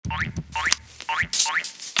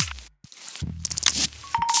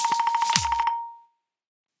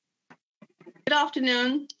Good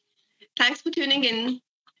afternoon. Thanks for tuning in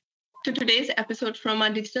to today's episode from our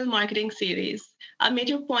digital marketing series. A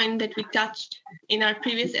major point that we touched in our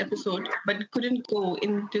previous episode but couldn't go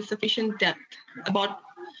into sufficient depth about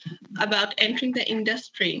entering the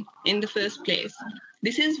industry in the first place.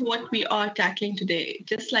 This is what we are tackling today.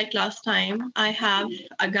 Just like last time, I have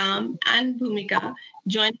Agam and Bhumika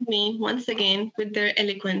joining me once again with their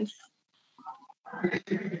eloquence.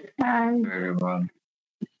 Hi. Everyone.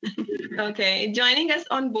 Okay, joining us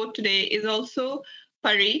on board today is also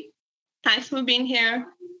Pari. Thanks for being here.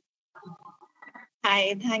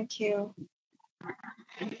 Hi, thank you.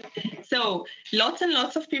 So, lots and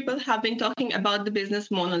lots of people have been talking about the business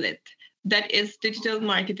monolith that is digital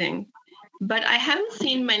marketing. But I haven't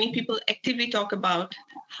seen many people actively talk about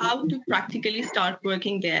how to practically start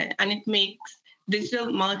working there. And it makes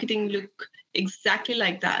digital marketing look exactly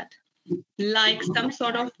like that, like some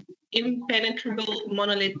sort of impenetrable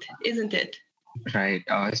monolith, isn't it? Right.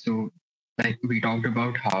 Like we talked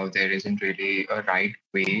about how there isn't really a right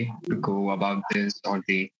way to go about this or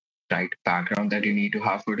the right background that you need to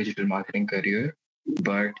have for digital marketing career,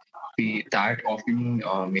 but that often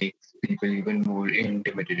makes people even more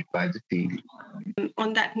intimidated by the field.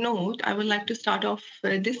 On that note, I would like to start off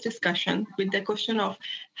this discussion with the question of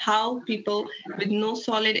how people with no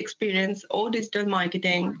solid experience or digital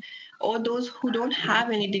marketing, or those who don't have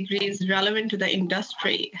any degrees relevant to the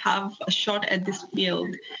industry, have a shot at this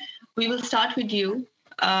field. We will start with you,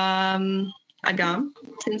 Agam,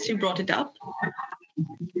 since you brought it up.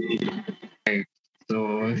 Right.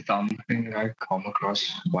 So something I come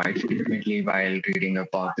across quite frequently while reading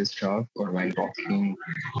about this stuff or while talking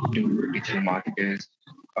to digital marketers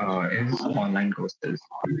is online courses.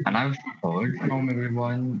 And I've heard from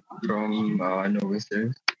everyone from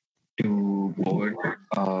novices to board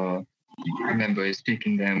members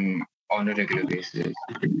taking them on a regular basis.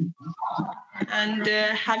 And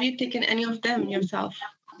have you taken any of them yourself?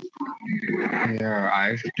 Yeah,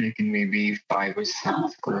 I've taken maybe 5 or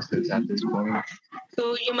 6 courses at this point.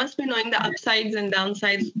 So you must be knowing the upsides and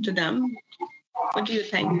downsides to them. What do you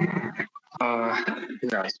think?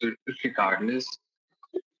 Yeah, so regardless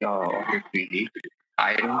of it really,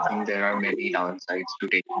 I don't think there are many downsides to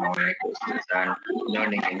taking online courses and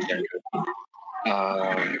learning in general.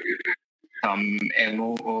 Uh, some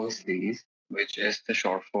MOOCs, which is the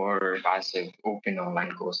short for massive open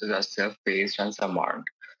online courses, are self-paced and some aren't.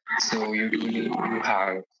 So you do need to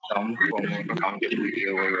have some form of accountability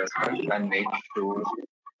over yourself and make sure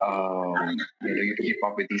you keep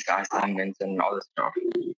up with these assignments and all the stuff.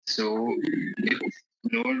 So it's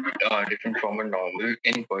no different from a normal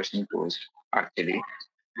in-person course, actually.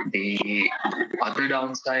 The other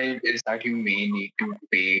downside is that you may need to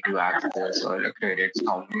pay to access or accredit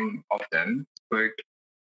some of them, but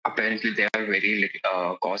apparently they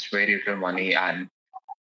are cost very little money, and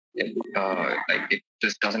it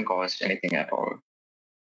just doesn't cost anything at all.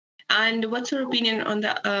 And what's your opinion on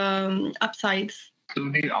the upsides? So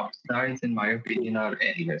the upsides, in my opinion, are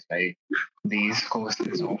endless. Right? These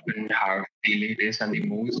courses often have the latest and the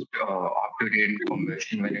most up-to-date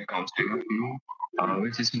information when it comes to your field,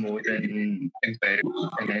 which is more than imperative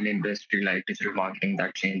in an industry like digital marketing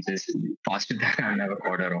that changes faster than ever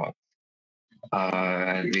quarter off.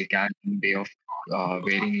 They can be of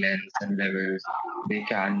varying lengths and levels. They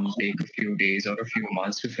can take a few days or a few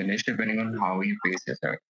months to finish, depending on how you pace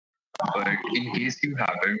yourself. But in case you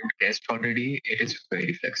haven't guessed already, it is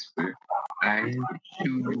very flexible. And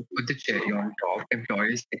to put the cherry on top,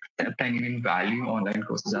 employers accept and even value online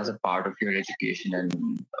courses as a part of your education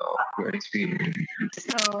and your experience.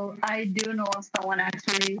 So I do know someone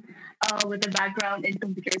actually with a background in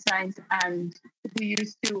computer science and who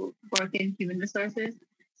used to work in human resources.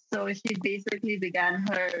 So she basically began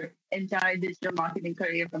her entire digital marketing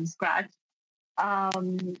career from scratch.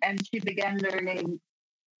 And she began learning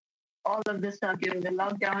all of this stuff during the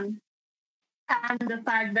lockdown. And the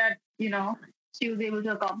fact that, she was able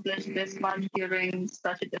to accomplish this much during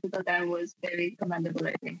such a difficult time was very commendable,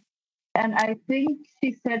 I think. And I think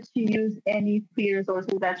she said she used any free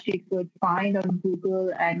resources that she could find on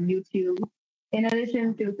Google and YouTube, in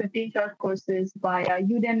addition to 15 short courses via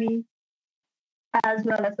Udemy, as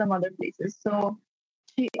well as some other places. So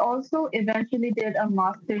she also eventually did a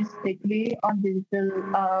master's degree on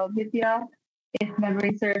digital vidya, if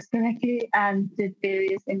memory serves correctly, and did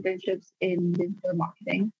various internships in digital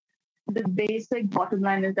marketing. The basic bottom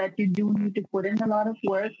line is that you do need to put in a lot of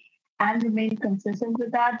work and remain consistent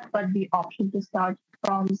with that, but the option to start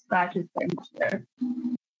from scratch is very much there.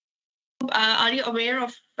 Are you aware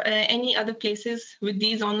of any other places with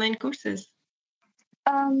these online courses?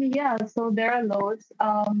 Yeah, so there are loads.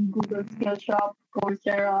 Google Skillshop,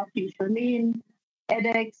 Coursera, FutureLean,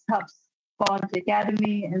 edX, HubSpot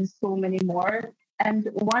Academy, and so many more. And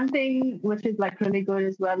one thing which is like really good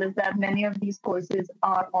as well is that many of these courses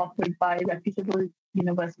are offered by reputable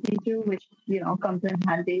universities too, which comes in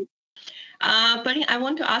handy. But I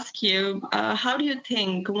want to ask you, how do you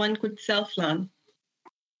think one could self-learn?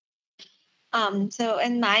 So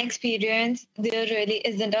in my experience, there really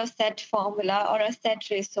isn't a set formula or a set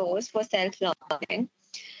resource for self-learning.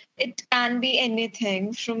 It can be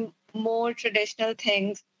anything from more traditional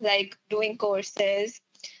things like doing courses,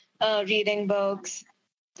 reading books,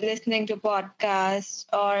 listening to podcasts,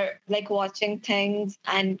 or like watching things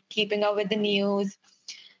and keeping up with the news.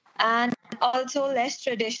 And also less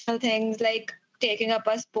traditional things like taking up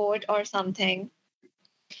a sport or something.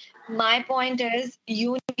 My point is,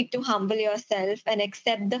 you need to humble yourself and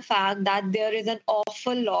accept the fact that there is an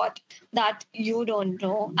awful lot that you don't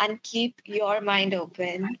know and keep your mind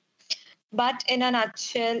open. But in a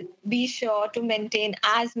nutshell, be sure to maintain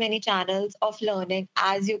as many channels of learning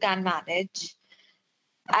as you can manage.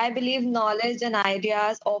 I believe knowledge and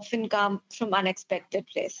ideas often come from unexpected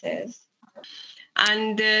places.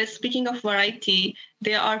 And speaking of variety,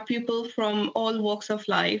 there are people from all walks of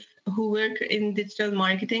life who work in digital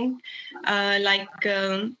marketing, like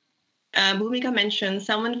Bhumika mentioned,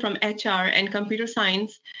 someone from HR and computer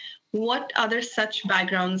science. What other such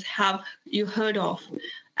backgrounds have you heard of?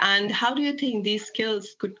 And how do you think these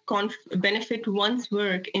skills could benefit one's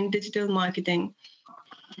work in digital marketing?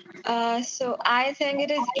 So I think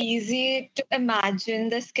it is easy to imagine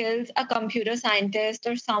the skills a computer scientist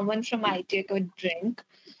or someone from IT could bring.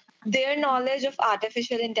 Their knowledge of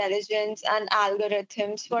artificial intelligence and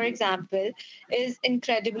algorithms, for example, is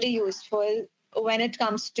incredibly useful when it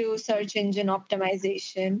comes to search engine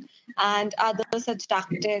optimization and other such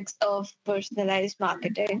tactics of personalized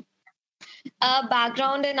marketing. A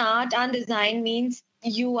background in art and design means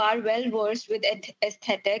you are well versed with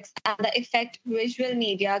aesthetics and the effect visual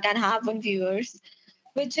media can have on viewers,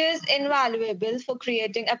 which is invaluable for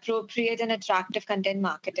creating appropriate and attractive content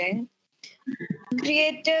marketing.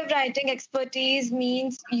 Creative writing expertise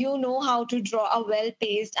means you know how to draw a well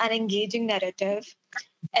paced and engaging narrative,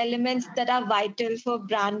 elements that are vital for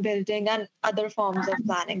brand building and other forms of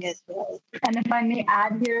planning as well. And if I may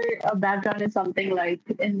add here, a background in something like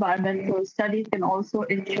environmental studies can also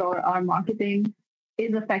ensure our marketing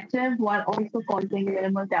is effective while also causing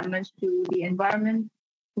minimal damage to the environment,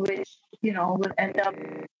 which will end up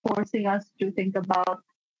forcing us to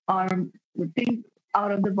our think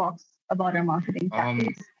out of the box about our marketing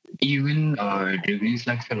tactics. Even degrees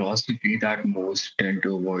like philosophy that most tend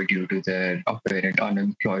to avoid due to their apparent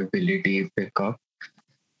unemployability pick up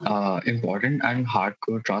important and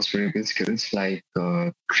hardcore transferable skills like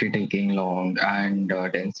critiquing long and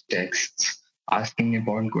dense texts, asking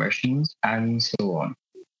important questions, and so on,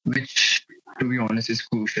 which, to be honest, is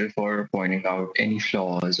crucial for pointing out any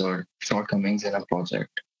flaws or shortcomings in a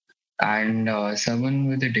project. And someone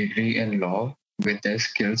with a degree in law with their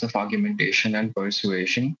skills of argumentation and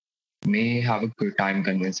persuasion may have a good time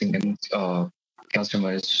convincing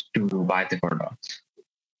customers to buy the products.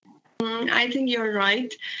 I think you're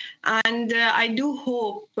right. And I do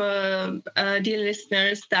hope, dear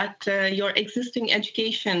listeners, that your existing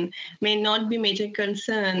education may not be major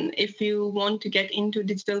concern if you want to get into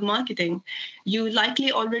digital marketing. You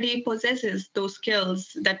likely already possesses those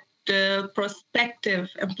skills that the prospective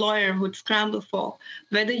employer would scramble for,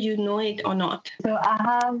 whether you know it or not. So I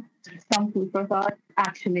have some food for thought.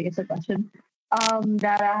 Actually, it's a question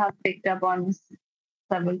that I have picked up on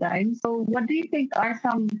several times. So, what do you think are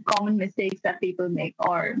some common mistakes that people make,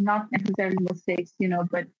 or not necessarily mistakes,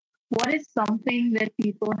 but what is something that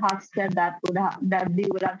people have said that they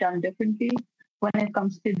would have done differently when it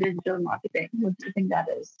comes to digital marketing? What do you think that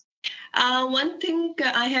is? One thing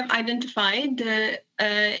I have identified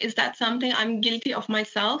is that something I'm guilty of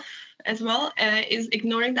myself as well is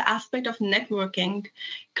ignoring the aspect of networking,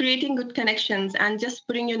 creating good connections, and just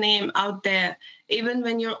putting your name out there, even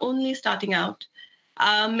when you're only starting out,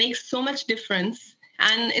 makes so much difference.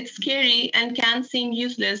 And it's scary and can seem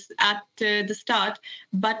useless at the start,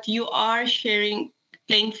 but you are sharing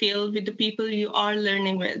playing field with the people you are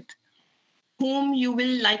learning with, whom you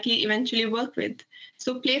will likely eventually work with.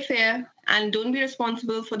 So play fair and don't be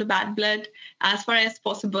responsible for the bad blood as far as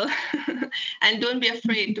possible. And don't be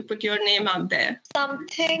afraid to put your name out there.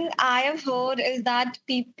 Something I have heard is that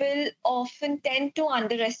people often tend to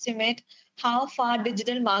underestimate how far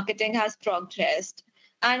digital marketing has progressed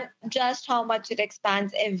and just how much it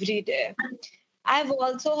expands every day. I've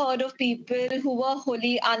also heard of people who were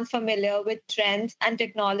wholly unfamiliar with trends and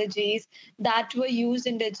technologies that were used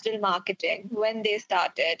in digital marketing when they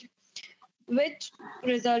started, which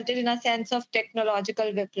resulted in a sense of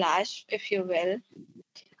technological whiplash, if you will.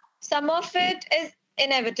 Some of it is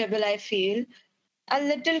inevitable, I feel. A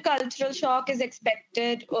little cultural shock is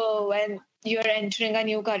expected when you're entering a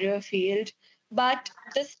new career field, but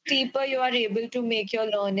the steeper you are able to make your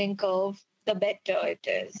learning curve, the better it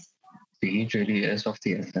is. Speed really is of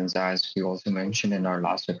the essence, as we also mentioned in our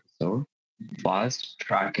last episode. Fast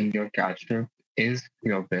tracking your catch-up is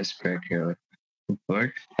your best bet here.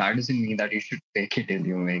 But that doesn't mean that you should take it till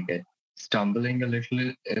you make it. Stumbling a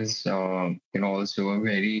little is, also a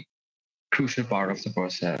very crucial part of the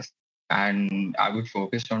process. And I would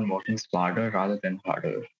focus on working smarter rather than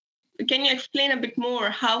harder. Can you explain a bit more?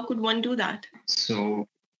 How could one do that? So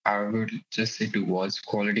I would just say towards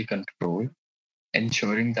quality control,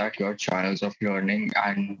 ensuring that your channels of learning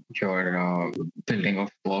and your building of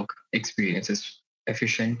work experience is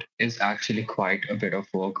efficient is actually quite a bit of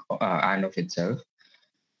work and of itself.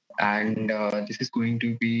 And this is going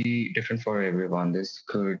to be different for everyone. This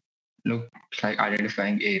could look like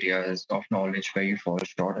identifying areas of knowledge where you fall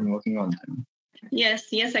short and working on them. Yes,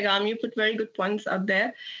 Agam, you put very good points out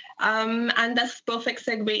there. And that's perfect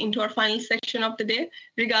segue into our final section of the day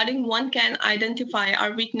regarding one can identify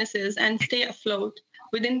our weaknesses and stay afloat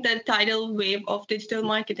within the tidal wave of digital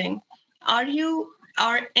marketing. Are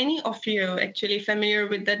any of you actually familiar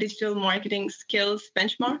with the digital marketing skills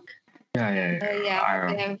benchmark? Yeah, yeah, Yeah,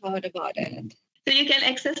 I yeah. have heard about it. So you can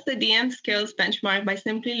access the DM skills benchmark by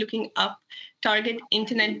simply looking up Target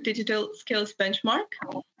Internet Digital Skills Benchmark.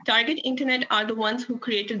 Target Internet are the ones who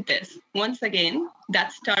created this. Once again,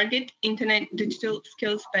 that's Target Internet Digital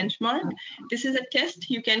Skills Benchmark. This is a test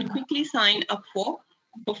you can quickly sign up for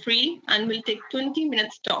free and will take 20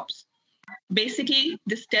 minutes tops. Basically,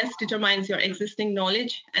 this test determines your existing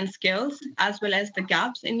knowledge and skills, as well as the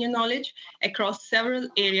gaps in your knowledge across several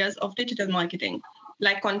areas of digital marketing,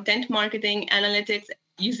 like content marketing, analytics,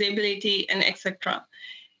 usability, and etc.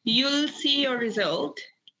 You'll see your result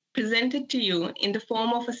presented to you in the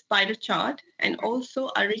form of a spider chart and also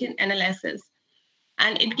a written analysis.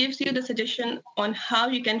 And it gives you the suggestion on how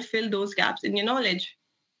you can fill those gaps in your knowledge.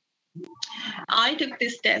 I took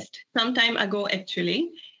this test some time ago,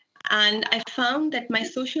 actually, and I found that my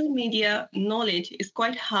social media knowledge is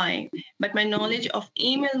quite high, but my knowledge of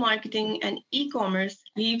email marketing and e-commerce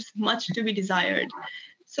leaves much to be desired.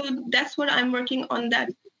 So that's what I'm working on that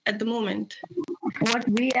at the moment. What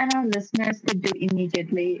we and our listeners could do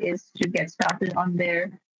immediately is to get started on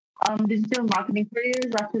their digital marketing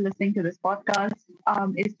careers after listening to this podcast,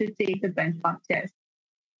 is to take the benchmark test.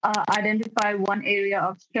 Identify one area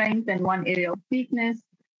of strength and one area of weakness.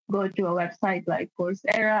 Go to a website like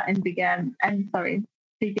Coursera and begin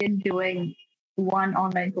doing one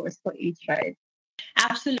online course for each, right?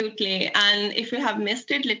 Absolutely. And if you have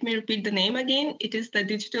missed it, let me repeat the name again. It is the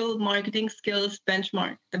Digital Marketing Skills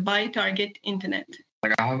Benchmark, the by Target Internet.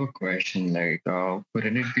 Like, I have a question. Like,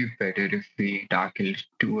 wouldn't it be better if we tackled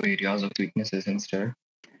two areas of weaknesses instead?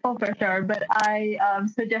 Oh, for sure. But I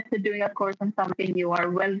suggested doing a course on something you are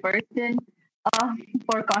well versed in uh,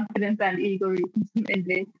 for confidence and ego reasons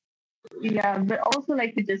mainly. Yeah, but also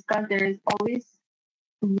like we discussed, there is always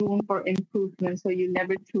room for improvement, so you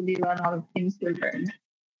never truly run out of things to learn.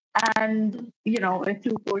 And if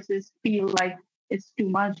two courses feel like it's too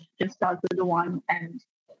much, just start with the one, and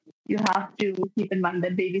you have to keep in mind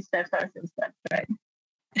that baby steps are still steps,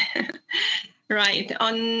 right? Right.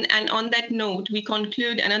 On that note, we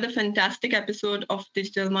conclude another fantastic episode of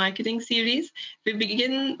Digital Marketing series. We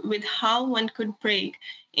begin with how one could break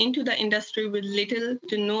into the industry with little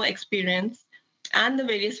to no experience and the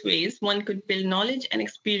various ways one could build knowledge and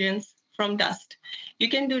experience from dust. You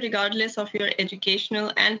can do regardless of your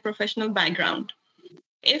educational and professional background.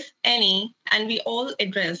 If any, and we all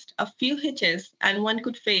addressed a few hitches and one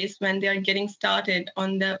could face when they are getting started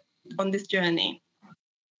on this journey.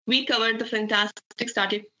 We covered the fantastic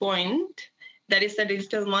starting point, that is the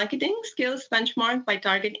digital marketing skills benchmark by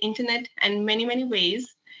Target Internet, and many, many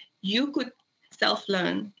ways you could self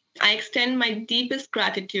learn. I extend my deepest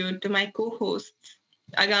gratitude to my co hosts,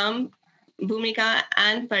 Agam, Bhumika,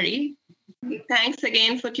 and Pari. Thanks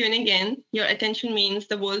again for tuning in. Your attention means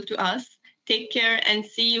the world to us. Take care and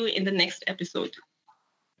see you in the next episode.